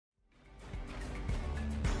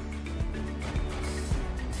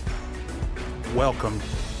Welcome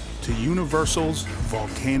to Universal's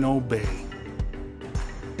Volcano Bay,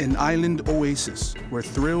 an island oasis where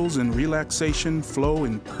thrills and relaxation flow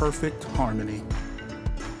in perfect harmony.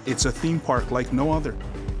 It's a theme park like no other,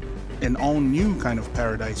 an all-new kind of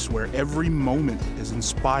paradise where every moment is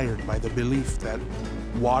inspired by the belief that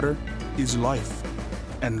water is life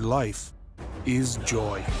and life is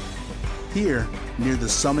joy. Here, near the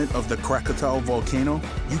summit of the Krakatoa volcano,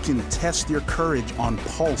 you can test your courage on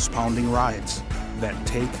pulse-pounding rides that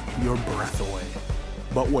take your breath away.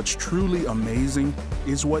 But what's truly amazing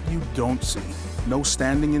is what you don't see. No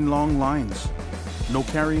standing in long lines, no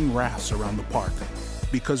carrying rafts around the park.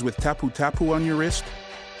 Because with Tapu Tapu on your wrist,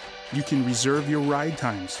 you can reserve your ride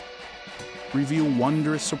times, reveal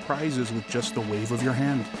wondrous surprises with just a wave of your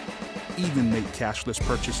hand, even make cashless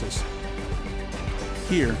purchases.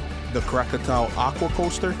 Here, the Krakatoa Aqua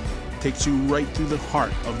Coaster takes you right through the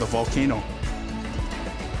heart of the volcano.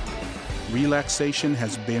 Relaxation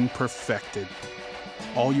has been perfected.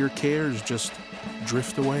 All your cares just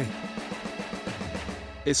drift away.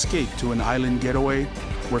 Escape to an island getaway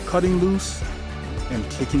where cutting loose and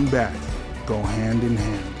kicking back go hand in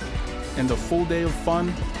hand. And the full day of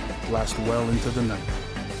fun lasts well into the night.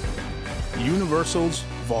 Universal's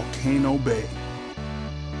Volcano Bay.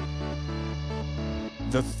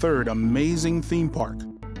 The third amazing theme park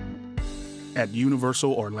at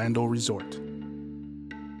Universal Orlando Resort.